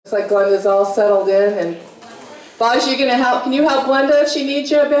Looks like Glenda's all settled in, and Boz, you gonna help? Can you help Glenda if she needs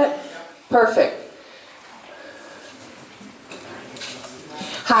you a bit? Perfect.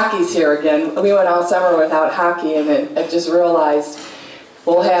 Hockey's here again. We went all summer without hockey, and I just realized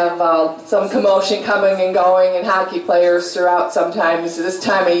we'll have some commotion coming and going, and hockey players throughout sometimes this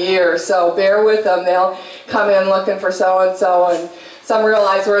time of year. So bear with them. They'll come in looking for so-and-so, and some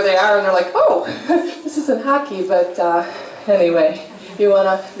realize where they are, and they're like, oh, this isn't hockey. But anyway, you want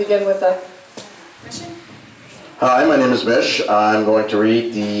to begin with the mission? Hi, my name is Mish. I'm going to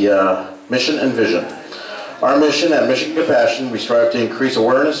read the mission and vision. Our mission at Michigan Compassion, we strive to increase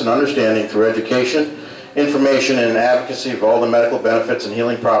awareness and understanding through education, information, and advocacy of all the medical benefits and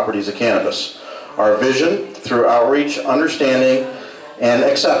healing properties of cannabis. Our vision, through outreach, understanding, and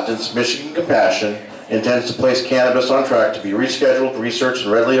acceptance, Michigan Compassion intends to place cannabis on track to be rescheduled, researched,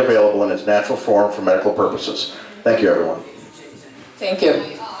 and readily available in its natural form for medical purposes. Thank you, everyone. Thank you.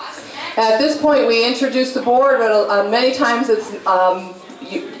 At this point, we introduce the board, but many times it's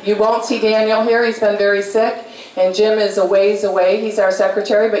you won't see Daniel here. He's been very sick, and Jim is a ways away. He's our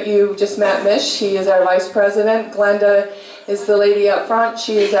secretary, but you just met Mish. He is our vice president. Glenda is the lady up front.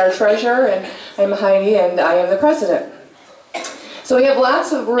 She is our treasurer, and I'm Heidi, and I am the president. So we have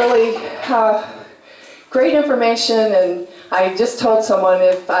lots of really great information, and I just told someone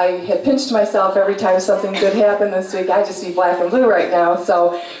if I had pinched myself every time something good happened this week, I'd just be black and blue right now.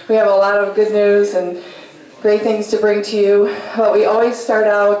 So we have a lot of good news and great things to bring to you. But we always start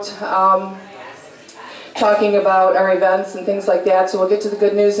out talking about our events and things like that, so we'll get to the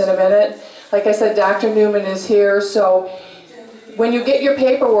good news in a minute. Like I said, Dr. Newman is here, so when you get your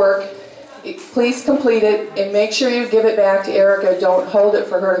paperwork, please complete it and make sure you give it back to Erica. Don't hold it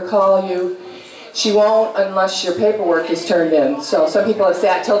for her to call you. She won't unless your paperwork is turned in. So some people have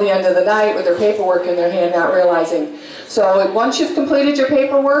sat till the end of the night with their paperwork in their hand, not realizing. So once you've completed your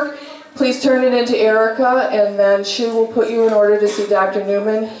paperwork, please turn it into Erica, and then she will put you in order to see Dr.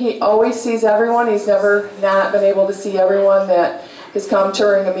 Newman. He always sees everyone. He's never not been able to see everyone that has come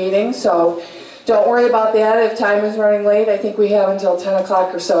during a meeting. So don't worry about that if time is running late. I think we have until 10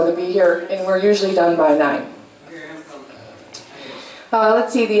 o'clock or so to be here, and we're usually done by 9.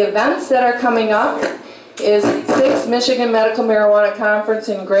 Let's see, the events that are coming up is 6th Michigan Medical Marijuana Conference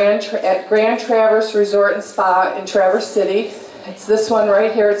at Grand Traverse Resort and Spa in Traverse City. It's this one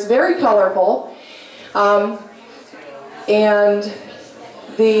right here. It's very colorful. And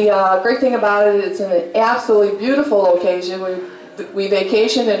the great thing about it, it's an absolutely beautiful occasion. We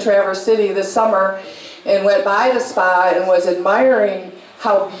vacationed in Traverse City this summer and went by the spa and was admiring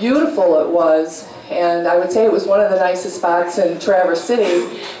how beautiful it was. And I would say it was one of the nicest spots in Traverse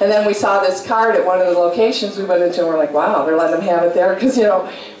City. And then we saw this card at one of the locations we went into, and we're like, wow, they're letting them have it there. Because, you know,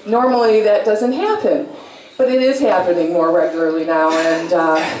 normally that doesn't happen. But it is happening more regularly now.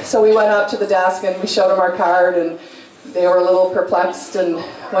 And so we went up to the desk and we showed them our card, and they were a little perplexed and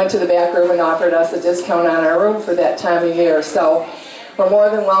went to the back room and offered us a discount on our room for that time of year. So we're more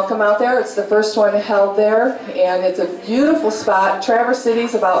than welcome out there. It's the first one held there, and it's a beautiful spot. Traverse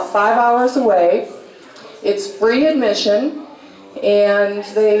City's about 5 hours away. It's free admission, and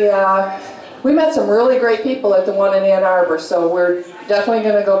we met some really great people at the one in Ann Arbor, so we're definitely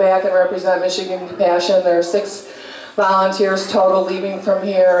going to go back and represent Michigan Compassion. There are 6 volunteers total leaving from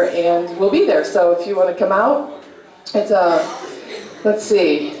here, and we'll be there. So if you want to come out, it's let's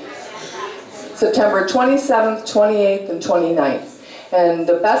see, September 27th, 28th, and 29th. And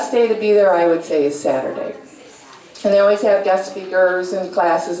the best day to be there, I would say, is Saturday. And they always have guest speakers and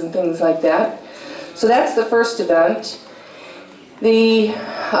classes and things like that. So that's the first event. The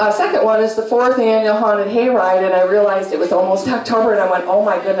second one is the 4th annual Haunted Hayride, and I realized it was almost October, and I went, oh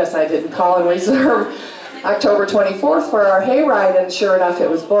my goodness, I didn't call and reserve October 24th for our hayride, and sure enough, it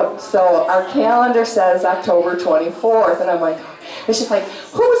was booked. So our calendar says October 24th, and I'm like, it's just like,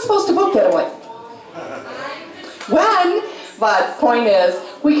 who was supposed to book it? I'm like, when? But point is,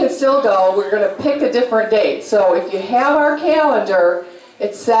 we can still go. We're going to pick a different date. So if you have our calendar,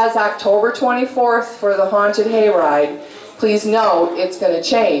 it says October 24th for the Haunted Hayride. Please note, it's going to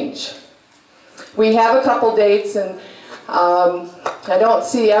change. We have a couple dates, and I don't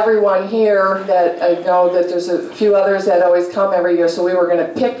see everyone here. That I know that there's a few others that always come every year, so we were going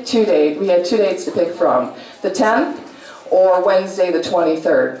to pick 2 dates. We had 2 dates to pick from, the 10th or Wednesday the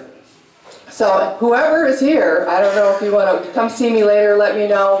 23rd. So whoever is here, I don't know if you want to come see me later, let me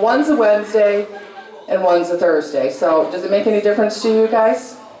know. One's a Wednesday and one's a Thursday. So does it make any difference to you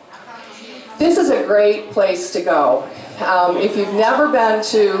guys? This is a great place to go. If you've never been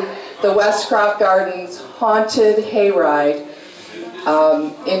to the Westcroft Gardens Haunted Hayride,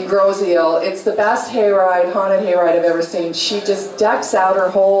 in Groseal. It's the best hayride, haunted hayride I've ever seen. She just decks out her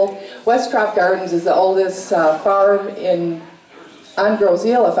whole. Westcroft Gardens is the oldest farm on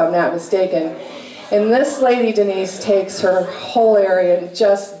Groseal, if I'm not mistaken. And this lady, Denise, takes her whole area and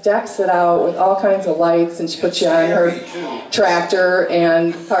just decks it out with all kinds of lights, and she puts you on her tractor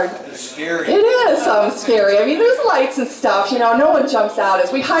and... It's scary. It is something scary. I mean, there's lights and stuff, you know, no one jumps out at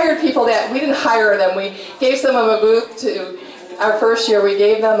us. We hired people that, we didn't hire them, we gave some of a booth to, our first year, we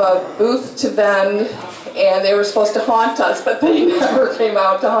gave them a booth to vend, and they were supposed to haunt us, but they never came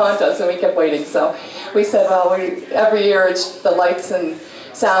out to haunt us, and we kept waiting. So we said, well, every year it's the lights and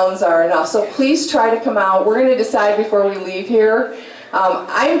sounds are enough. So please try to come out. We're going to decide before we leave here.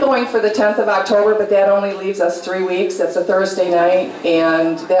 I'm going for the 10th of October, but that only leaves us 3 weeks. That's a Thursday night,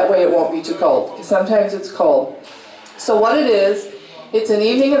 and that way it won't be too cold, because sometimes it's cold. So what it is, it's an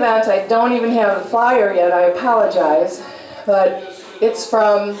evening event. I don't even have the flyer yet. I apologize. But it's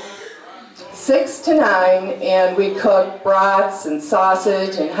from 6 to 9, and we cook brats and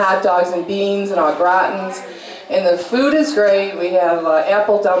sausage and hot dogs and beans and au gratins. And the food is great. We have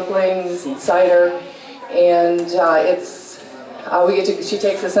apple dumplings and cider, and she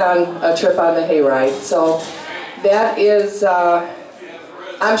takes us on a trip on the hayride. So that is,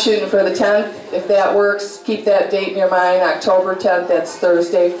 I'm shooting for the 10th. If that works, keep that date in your mind, October 10th. That's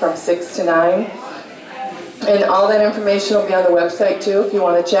Thursday from 6 to 9. And all that information will be on the website too, if you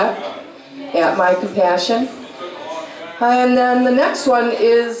want to check, at My Compassion. And then the next one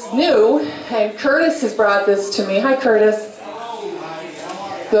is new, and Curtis has brought this to me. Hi, Curtis.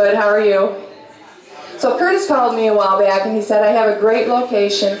 Good, how are you? So Curtis called me a while back, and he said, I have a great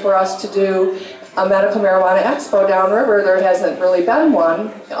location for us to do a medical marijuana expo downriver. There hasn't really been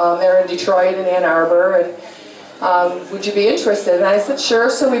one. They're in Detroit and Ann Arbor, and would you be interested? And I said,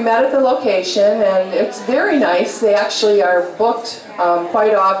 sure. So we met at the location, and it's very nice. They actually are booked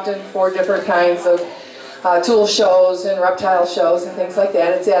quite often for different kinds of tool shows and reptile shows and things like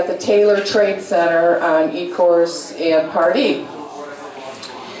that. It's at the Taylor Trade Center on E-Course and Part E.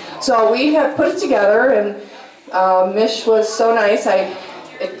 So we have put it together, and Mish was so nice.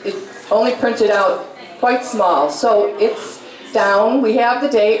 It only printed out quite small. So it's down. We have the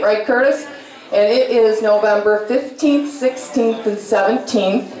date, right, Curtis? And it is November 15th, 16th, and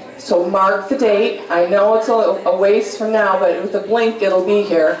 17th. So mark the date. I know it's a ways from now, but with a blink it'll be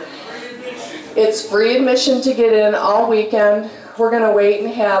here. It's free admission to get in all weekend. We're going to wait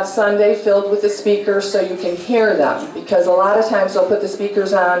and have Sunday filled with the speakers so you can hear them, because a lot of times they'll put the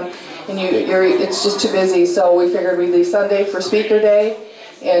speakers on and it's just too busy. So we figured we'd leave Sunday for speaker day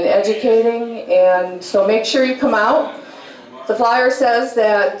and educating, and so make sure you come out. The flyer says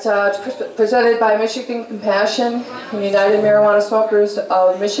that presented by Michigan Compassion and United Marijuana Smokers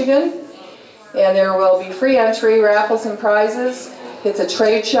of Michigan, and there will be free entry, raffles, and prizes. It's a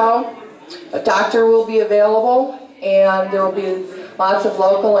trade show. A doctor will be available, and there will be lots of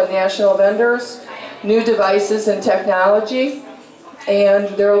local and national vendors, new devices and technology, and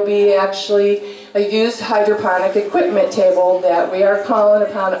there will be actually a used hydroponic equipment table that we are calling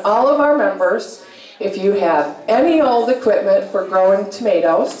upon all of our members. If you have any old equipment for growing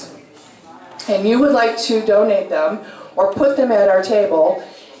tomatoes and you would like to donate them or put them at our table,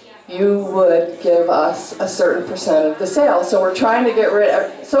 you would give us a certain percent of the sale. So we're trying to get rid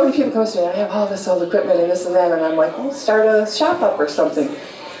of, so many people come to me, I have all this old equipment and this and that, and I'm like, well, start a shop up or something.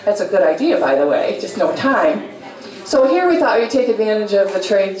 That's a good idea, by the way, just no time. So here we thought we'd take advantage of the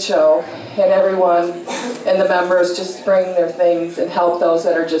trade show, and everyone and the members just bring their things and help those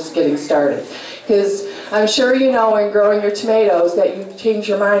that are just getting started. Because I'm sure you know in growing your tomatoes that you change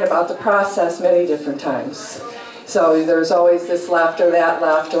your mind about the process many different times. So there's always this left or that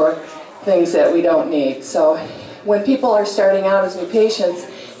left or things that we don't need. So when people are starting out as new patients,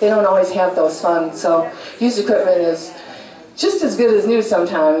 they don't always have those funds. So used equipment is just as good as new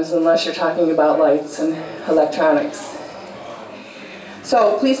sometimes, unless you're talking about lights and electronics.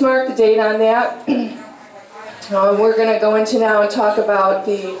 So please mark the date on that. We're going to go into now and talk about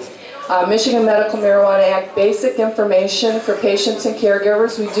the Michigan Medical Marijuana Act basic information for patients and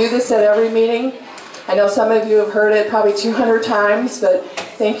caregivers. We do this at every meeting. I know some of you have heard it probably 200 times, but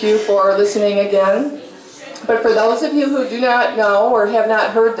thank you for listening again. But for those of you who do not know or have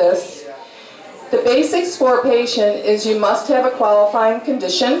not heard this, the basics for a patient is you must have a qualifying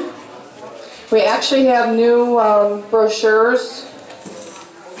condition. We actually have new brochures.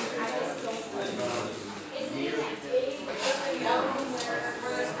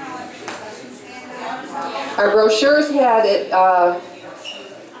 Our brochures had it,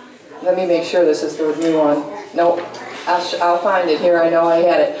 let me make sure this is the new one. Nope, I'll find it here, I know I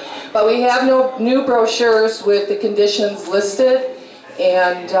had it. But we have no new brochures with the conditions listed,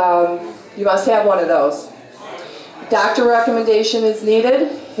 and you must have one of those. Doctor recommendation is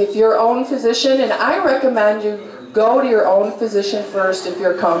needed. If your own physician, and I recommend you go to your own physician first if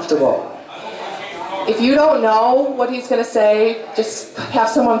you're comfortable. If you don't know what he's going to say, just have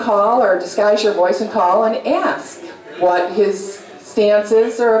someone call or disguise your voice and call and ask what his stance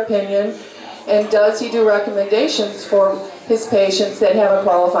is or opinion, and does he do recommendations for his patients that have a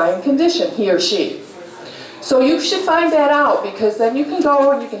qualifying condition, he or she. So you should find that out, because then you can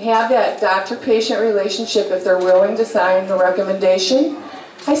go and you can have that doctor-patient relationship if they're willing to sign the recommendation.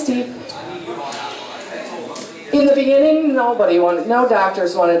 Hi, Steve. In the beginning, no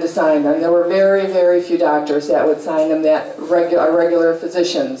doctors wanted to sign them. There were very, very few doctors that would sign them, that regular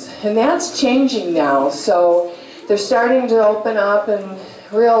physicians. And that's changing now. So they're starting to open up and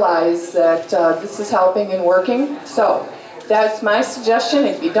realize that this is helping and working. So that's my suggestion.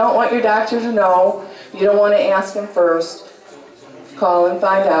 If you don't want your doctor to know, you don't want to ask him first, call and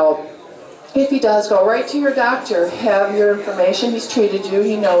find out. If he does, go right to your doctor. Have your information. He's treated you.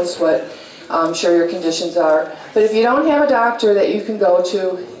 He knows what I'm sure your conditions are. But if you don't have a doctor that you can go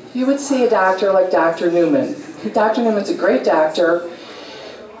to, you would see a doctor like Dr. Newman. Dr. Newman's a great doctor.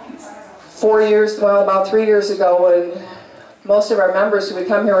 About 3 years ago, when most of our members who would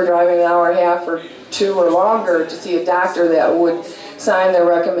come here were driving an hour and a half or 2 or longer to see a doctor that would sign their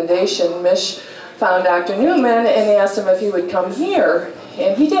recommendation, Mish found Dr. Newman and asked him if he would come here,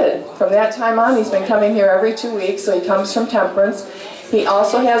 and he did. From that time on, he's been coming here every 2 weeks, so he comes from Temperance. He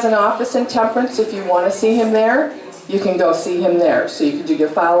also has an office in Temperance. If you want to see him there, you can go see him there. So you can do your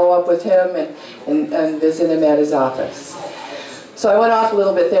follow-up with him and visit him at his office. So I went off a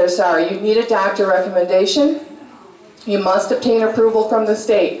little bit there, sorry. You need a doctor recommendation. You must obtain approval from the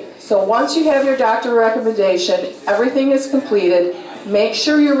state. So once you have your doctor recommendation, everything is completed. Make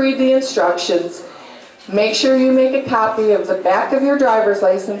sure you read the instructions. Make sure you make a copy of the back of your driver's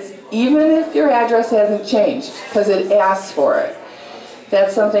license, even if your address hasn't changed, because it asks for it.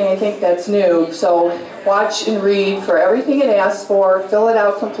 That's something I think that's new. So watch and read for everything it asks for, fill it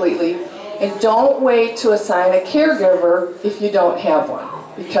out completely, and don't wait to assign a caregiver if you don't have one,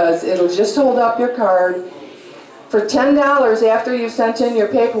 because it'll just hold up your card. For $10 after you've sent in your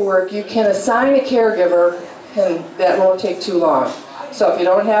paperwork, you can assign a caregiver, and that won't take too long. So if you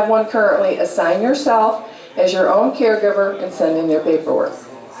don't have one currently, assign yourself as your own caregiver and send in your paperwork.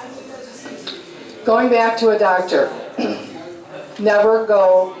 Going back to a doctor. Never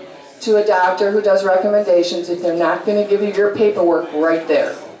go to a doctor who does recommendations if they're not going to give you your paperwork right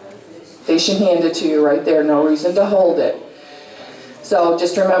there. They should hand it to you right there, no reason to hold it. So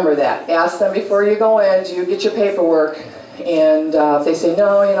just remember that. Ask them before you go in, do you get your paperwork? And if they say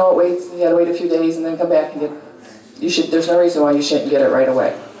no, you know, you got to wait a few days and then come back and get it. There's no reason why you shouldn't get it right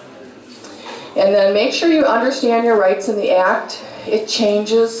away. And then make sure you understand your rights in the Act. It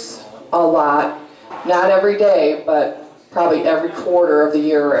changes a lot. Not every day, but probably every quarter of the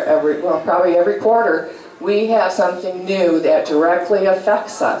year, probably every quarter, we have something new that directly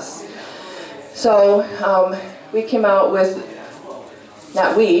affects us. So we came out with,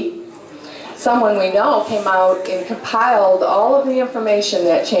 someone we know came out and compiled all of the information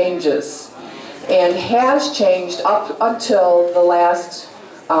that changes and has changed up until the last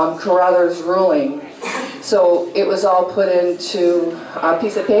Carruthers ruling. So it was all put into a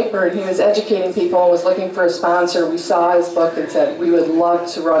piece of paper, and he was educating people and was looking for a sponsor. We saw his book and said, we would love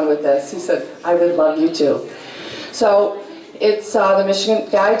to run with this. He said, I would love you to. So it's the Michigan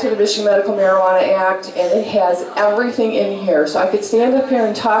Guide to the Michigan Medical Marijuana Act, and it has everything in here. So I could stand up here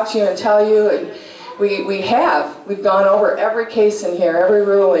and talk to you and tell you, and we've gone over every case in here, every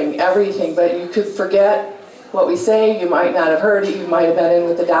ruling, everything, but you could forget what we say. You might not have heard it. You might have been in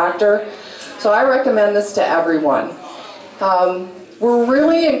with the doctor. So I recommend this to everyone. We're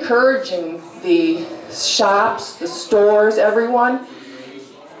really encouraging the shops, the stores, everyone,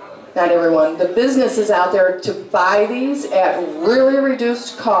 not everyone, the businesses out there to buy these at really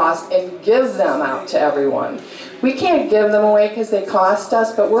reduced cost and give them out to everyone. We can't give them away because they cost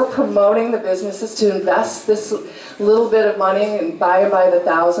us, but we're promoting the businesses to invest this little bit of money and buy them by the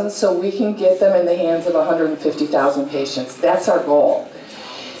thousands so we can get them in the hands of 150,000 patients. That's our goal.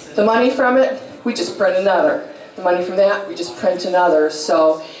 The money from it, we just print another. The money from that, we just print another.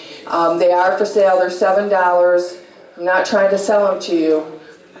 So they are for sale. They're $7. I'm not trying to sell them to you.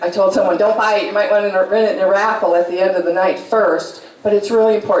 I told someone, don't buy it. You might want to win it in a raffle at the end of the night first. But it's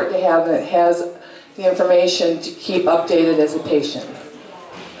really important to have, and it has the information to keep updated as a patient.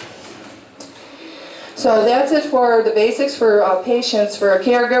 So that's it for the basics for patients. For a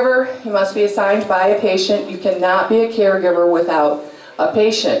caregiver, you must be assigned by a patient. You cannot be a caregiver without a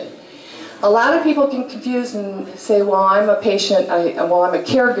patient. A lot of people can confuse and say, well, I'm a patient, I'm a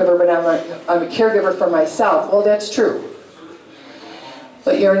caregiver, but I'm a caregiver for myself. Well, that's true.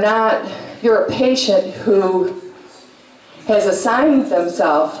 But you're not, you're a patient who has assigned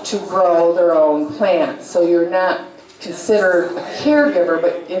themselves to grow their own plants. So you're not considered a caregiver,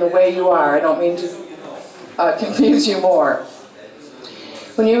 but in a way you are. I don't mean to confuse you more.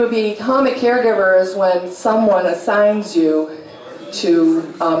 When you become a caregiver is when someone assigns you to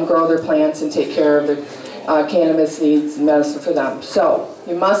grow their plants and take care of their cannabis needs and medicine for them. So,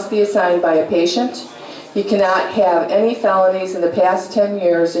 you must be assigned by a patient. You cannot have any felonies in the past 10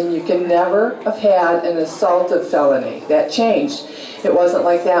 years, and you can never have had an assaultive felony. That changed. It wasn't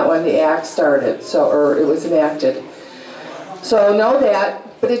like that when the act started, or it was enacted. So know that,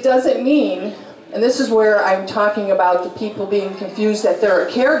 but it doesn't mean, and this is where I'm talking about the people being confused that they're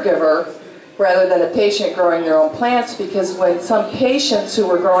a caregiver rather than a patient growing their own plants, because when some patients who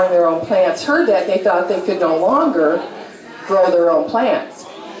were growing their own plants heard that, they thought they could no longer grow their own plants.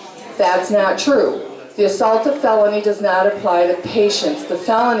 That's not true. The assaultive felony does not apply to patients. The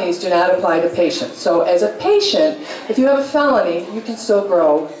felonies do not apply to patients. So as a patient, if you have a felony, you can still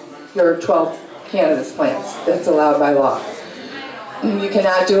grow your 12 cannabis plants. That's allowed by law. You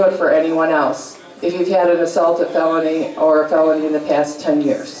cannot do it for anyone else if you've had an assaultive felony or a felony in the past 10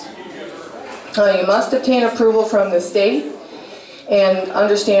 years. You must obtain approval from the state and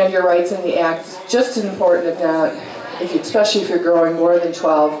understand your rights in the act. It's just as important, if not, especially if you're growing more than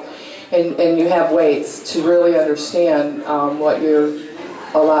 12 and you have weights, to really understand what you're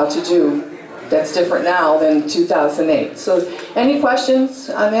allowed to do. That's different now than 2008. So any questions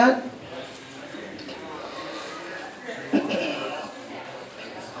on that?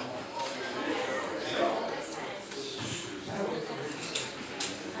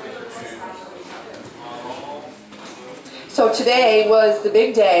 So today was the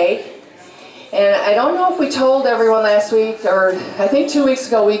big day, and I don't know if we told everyone last week, or I think 2 weeks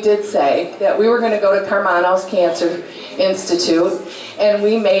ago we did say that we were going to go to Carmano's Cancer Institute, and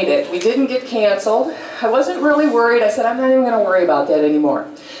we made it. We didn't get canceled. I wasn't really worried. I said, I'm not even going to worry about that anymore.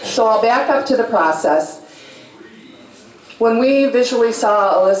 So I'll back up to the process. When we visually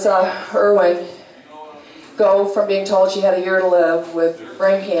saw Alyssa Irwin go from being told she had a year to live with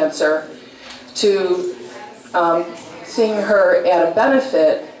brain cancer to seeing her at a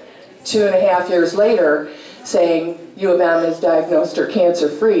benefit 2.5 years later saying U of M has diagnosed her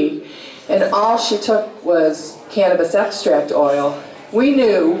cancer-free, and all she took was cannabis extract oil, we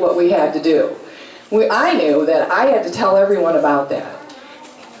knew what we had to do. I knew that I had to tell everyone about that.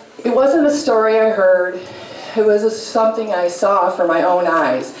 It wasn't a story I heard. It was something I saw from my own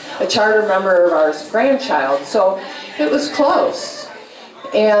eyes. A charter member of our grandchild, so it was close.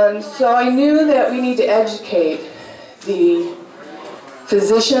 And so I knew that we need to educate the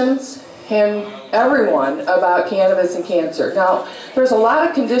physicians and everyone about cannabis and cancer. Now, there's a lot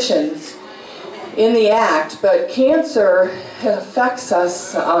of conditions in the act, but cancer affects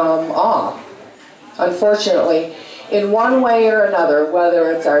us all, unfortunately, in one way or another,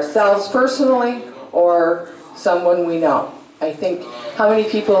 whether it's ourselves personally or someone we know. I think, how many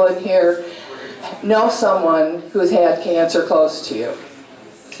people in here know someone who's had cancer close to you?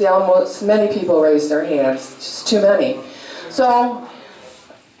 See, almost many people raise their hands, just too many. So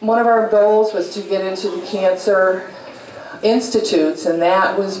one of our goals was to get into the cancer institutes, and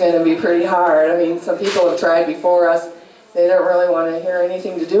that was going to be pretty hard. I mean, some people have tried before us. They don't really want to hear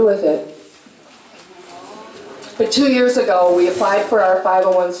anything to do with it. But 2 years ago, we applied for our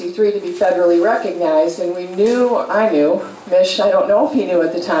 501c3 to be federally recognized, and we knew, I knew, Mish, I don't know if he knew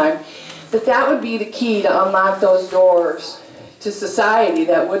at the time, that that would be the key to unlock those doors to society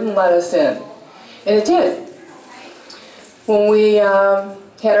that wouldn't let us in. And it did. When we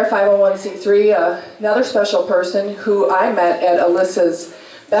had our 501c3, another special person who I met at Alyssa's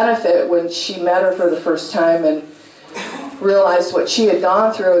benefit when she met her for the first time and realized what she had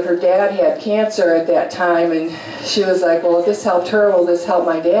gone through, and her dad had cancer at that time, and she was like, well, if this helped her, will this help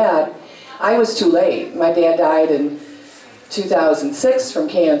my dad? I was too late. My dad died in 2006 from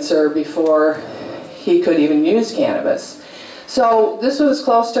cancer before he could even use cannabis. So this was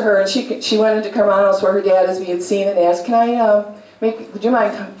close to her, and she went into Carmano's where her dad is being seen and asked, would you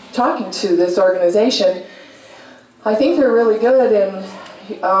mind talking to this organization? I think they're really good, and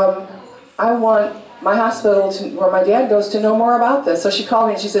I want my hospital, where my dad goes, to know more about this. So she called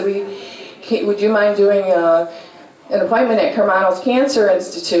me and she said, would you mind doing an appointment at Carmano's Cancer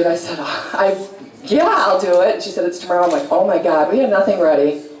Institute? I said, yeah, I'll do it. And she said, it's tomorrow. I'm like, oh my God, we had nothing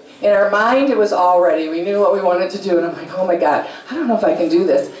ready. In our mind, it was all ready. We knew what we wanted to do, and I'm like, oh my God, I don't know if I can do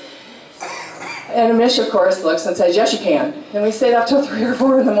this. And Mish, of course, looks and says, yes, you can. And we stayed up till 3 or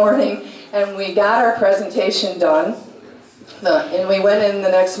 4 in the morning And we got our presentation done. And we went in the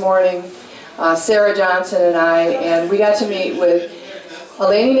next morning, Sarah Johnson and I, and we got to meet with a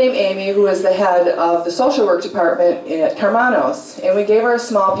lady named Amy, who was the head of the social work department at Carmanos. And we gave her a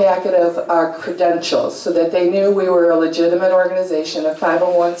small packet of our credentials so that they knew we were a legitimate organization, a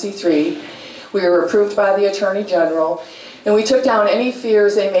 501c3. We were approved by the Attorney General. And we took down any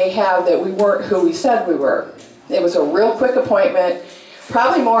fears they may have that we weren't who we said we were. It was a real quick appointment,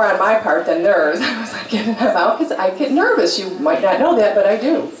 probably more on my part than theirs. I was like getting them out because I get nervous. You might not know that, but I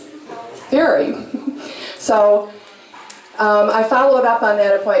do. Very. So I followed up on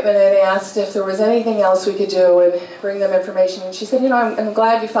that appointment and asked if there was anything else we could do and bring them information. And she said, you know, I'm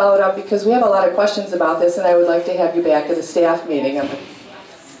glad you followed up because we have a lot of questions about this and I would like to have you back at a staff meeting. I'm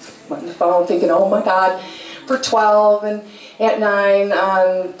on the phone thinking, oh my God, for 12 and at 9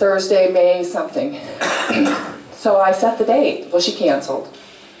 on Thursday, May something. So I set the date. Well, she canceled.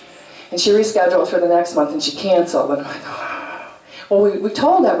 And she rescheduled for the next month and she canceled. And I'm like, oh. Well, we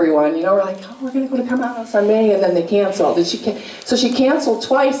told everyone, you know, we're like, oh, we're going to go to Carmanos on May, and then they canceled. And so she canceled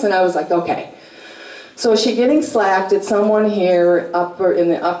twice, and I was like, okay. So is she getting slack? Did someone here in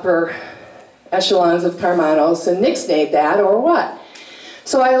the upper echelons of Carmanos and nixnayed that, or what?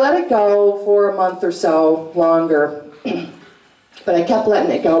 So I let it go for a month or so longer, but I kept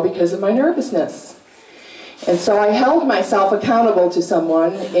letting it go because of my nervousness. And so I held myself accountable to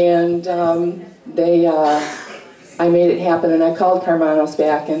someone, and I made it happen, and I called Carmanos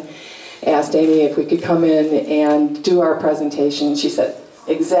back and asked Amy if we could come in and do our presentation. And she said,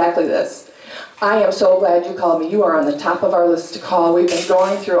 exactly this. I am so glad you called me. You are on the top of our list to call. We've been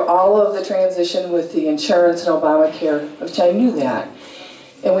going through all of the transition with the insurance and Obamacare, which I knew that.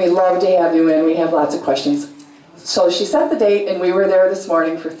 And we'd love to have you in. We have lots of questions. So she set the date, and we were there this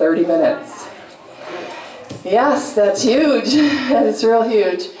morning for 30 minutes. Yes, that's huge. That is real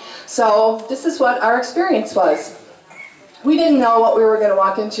huge. So this is what our experience was. We didn't know what we were going to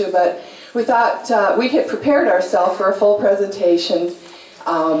walk into, but we thought we had prepared ourselves for a full presentation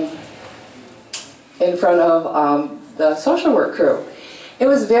in front of the social work crew. It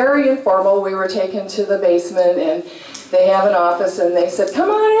was very informal. We were taken to the basement, and they have an office, and they said,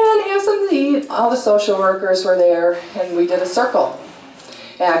 come on in, have something to eat. All the social workers were there, and we did a circle,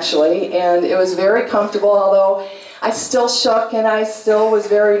 actually, and it was very comfortable, although I still shook and I still was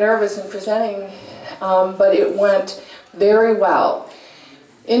very nervous in presenting, but it went very well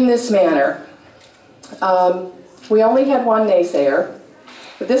in this manner. We only had one naysayer,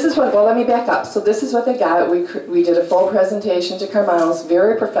 but this is what, well, let me back up. So this is what they got. We did a full presentation to Carmanos,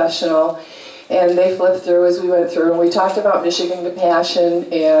 very professional, and they flipped through as we went through, and we talked about Michigan Compassion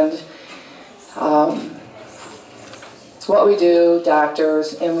and what we do,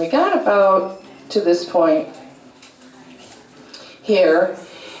 doctors, and we got about to this point here.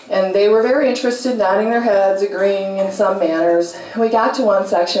 And they were very interested, nodding their heads, agreeing in some manners. We got to one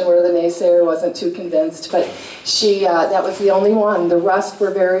section where the naysayer wasn't too convinced, but that was the only one. The rest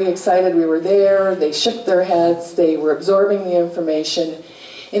were very excited. We were there. They shook their heads. They were absorbing the information.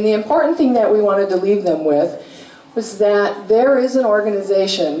 And the important thing that we wanted to leave them with was that there is an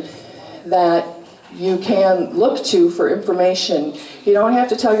organization that you can look to for information. You don't have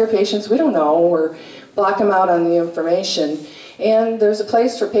to tell your patients, we don't know, or block them out on the information. And there's a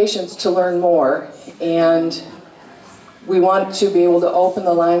place for patients to learn more, and we want to be able to open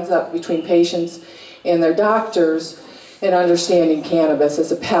the lines up between patients and their doctors in understanding cannabis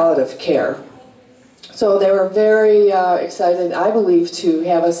as a palliative care. So they were very excited, I believe, to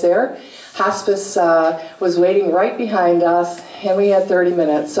have us there. Hospice was waiting right behind us, and we had 30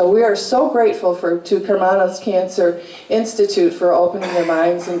 minutes. So we are so grateful to Carmanos Cancer Institute for opening their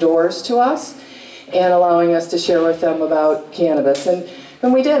minds and doors to us and allowing us to share with them about cannabis.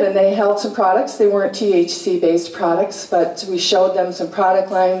 And we did, and they held some products. They weren't THC-based products, but we showed them some product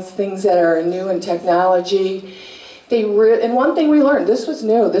lines, things that are new in technology. And one thing we learned, this was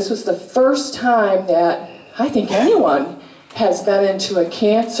new. This was the first time that I think anyone has been into a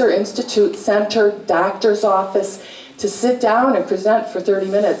cancer institute center, doctor's office, to sit down and present for 30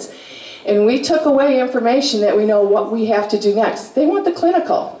 minutes. And we took away information that we know what we have to do next. They want the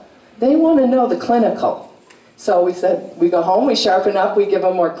clinical. They want to know the clinical. So we said, we go home, we sharpen up, we give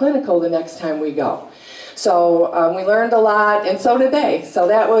them more clinical the next time we go. So we learned a lot, and so did they. So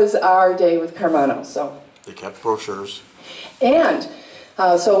that was our day with Carmanos. So they kept brochures. And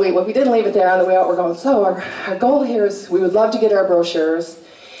so we didn't leave it there. On the way out, we're going, so our goal here is we would love to get our brochures.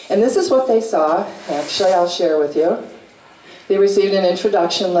 And this is what they saw. Actually, I'll share with you. They received an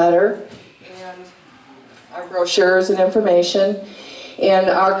introduction letter, and our brochures and information, and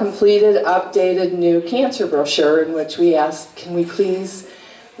our completed, updated, new cancer brochure, in which we asked, can we please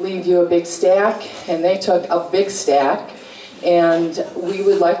leave you a big stack, and they took a big stack, and we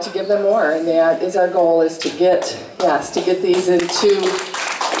would like to give them more, and that is our goal, is to get, yes, to get these into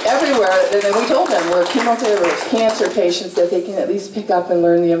everywhere. And then we told them we're chemotherapists, cancer patients, that they can at least pick up and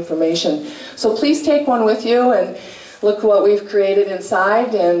learn the information. So please take one with you and look what we've created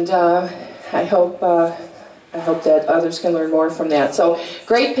inside, and I hope that others can learn more from that. So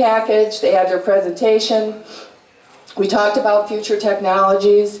great package. They had their presentation. We talked about future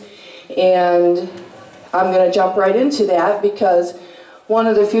technologies, and I'm going to jump right into that because one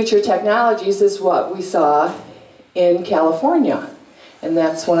of the future technologies is what we saw in California. And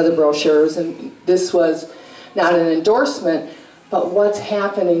that's one of the brochures, and this was not an endorsement, but what's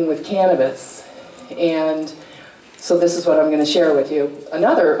happening with cannabis. And so this is what I'm going to share with you.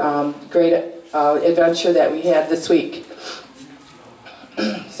 Another great adventure that we had this week.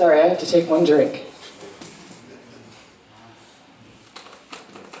 Sorry, I have to take one drink.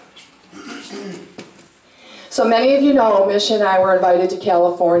 So many of you know Mish and I were invited to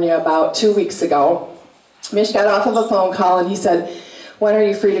California about 2 weeks ago. Mish got off of a phone call and he said, "When are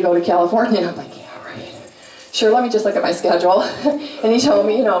you free to go to California?" And I'm like, "Yeah, right. Sure, let me just look at my schedule." And he told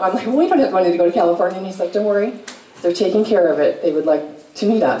me, I'm like, "Well, we don't have money to go to California." And he's like, "Don't worry, they're taking care of it. They would like to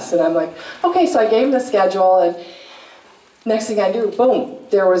meet us." And I'm like, "Okay," so I gave him the schedule, and next thing I knew, boom,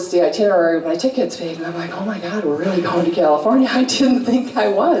 there was the itinerary of my tickets paid. And I'm like, "Oh my God, we're really going to California." I didn't think I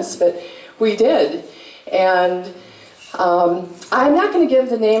was, but we did. And I'm not going to give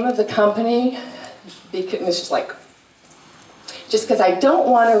the name of the company, because it's just because I don't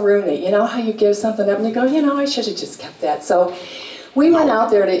want to ruin it. You know how you give something up and you go, I should have just kept that. So we went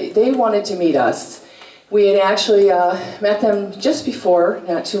out there, they wanted to meet us. We had actually met them just before,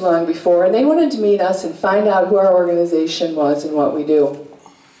 not too long before, and they wanted to meet us and find out who our organization was and what we do.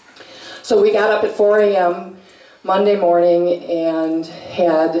 So we got up at 4 a.m. Monday morning and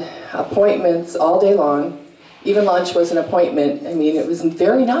had appointments all day long. Even lunch was an appointment. I mean, it was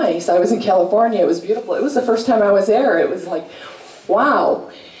very nice. I was in California. It was beautiful. It was the first time I was there. It was like, wow.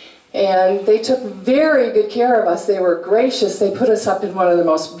 And they took very good care of us. They were gracious. They put us up in one of the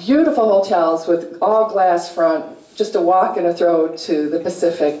most beautiful hotels with all glass front, just a walk and a throw to the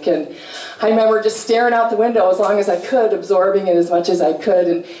Pacific. And I remember just staring out the window as long as I could, absorbing it as much as I could.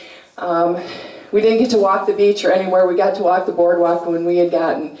 And we didn't get to walk the beach or anywhere. We got to walk the boardwalk when we had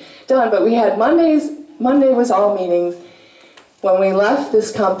gotten done. But we had Monday was all meetings. When we left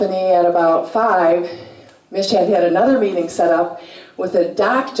this company at about 5, Mish had another meeting set up with a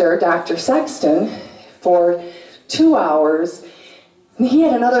doctor, Dr. Sexton, for 2 hours. And he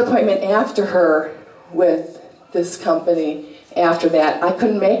had another appointment after her with this company after that. I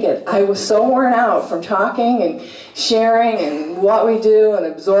couldn't make it. I was so worn out from talking and sharing and what we do and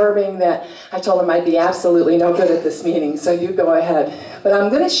absorbing that I told him I'd be absolutely no good at this meeting, so you go ahead. But I'm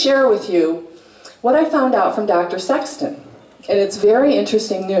going to share with you what I found out from Dr. Sexton. And it's very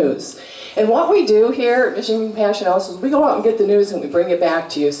interesting news. And what we do here at Michigan Compassion also is we go out and get the news and we bring it back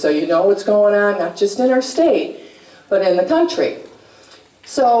to you so you know what's going on, not just in our state, but in the country.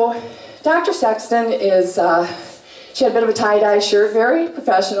 So Dr. Sexton is, she had a bit of a tie-dye shirt, very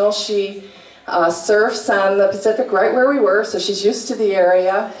professional. She surfs on the Pacific right where we were, so she's used to the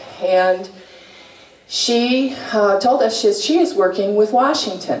area. And she told us she is working with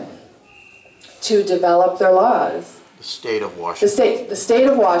Washington to develop their laws. The state of Washington. The state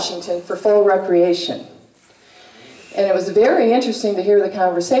of Washington for full recreation. And it was very interesting to hear the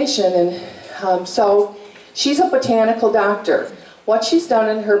conversation. And so she's a botanical doctor. What she's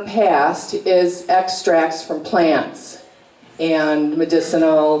done in her past is extracts from plants and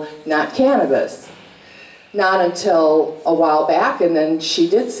medicinal, not cannabis. Not until a while back, and then she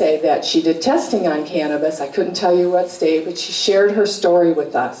did say that she did testing on cannabis. I couldn't tell you what state, but she shared her story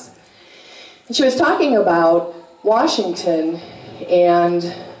with us. And she was talking about Washington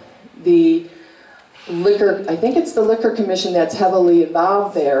and the liquor, I think it's the Liquor Commission that's heavily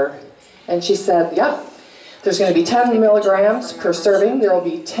involved there. And she said, yep, there's going to be 10 milligrams per serving. There will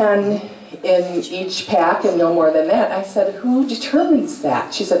be 10 in each pack and no more than that. I said, who determines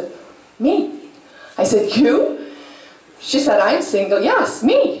that? She said, me. I said, you? She said, I'm single. Yes,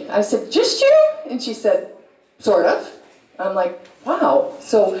 me. I said, just you? And she said, sort of. I'm like, wow.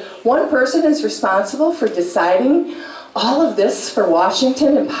 So one person is responsible for deciding all of this for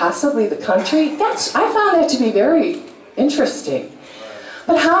Washington and possibly the country? I found that to be very interesting.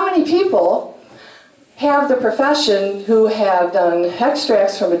 But how many people have the profession who have done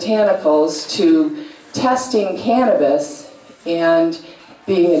extracts from botanicals to testing cannabis and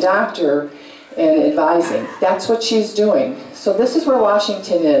being a doctor and advising? That's what she's doing. So this is where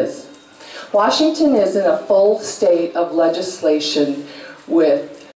Washington is. Washington is in a full state of legislation with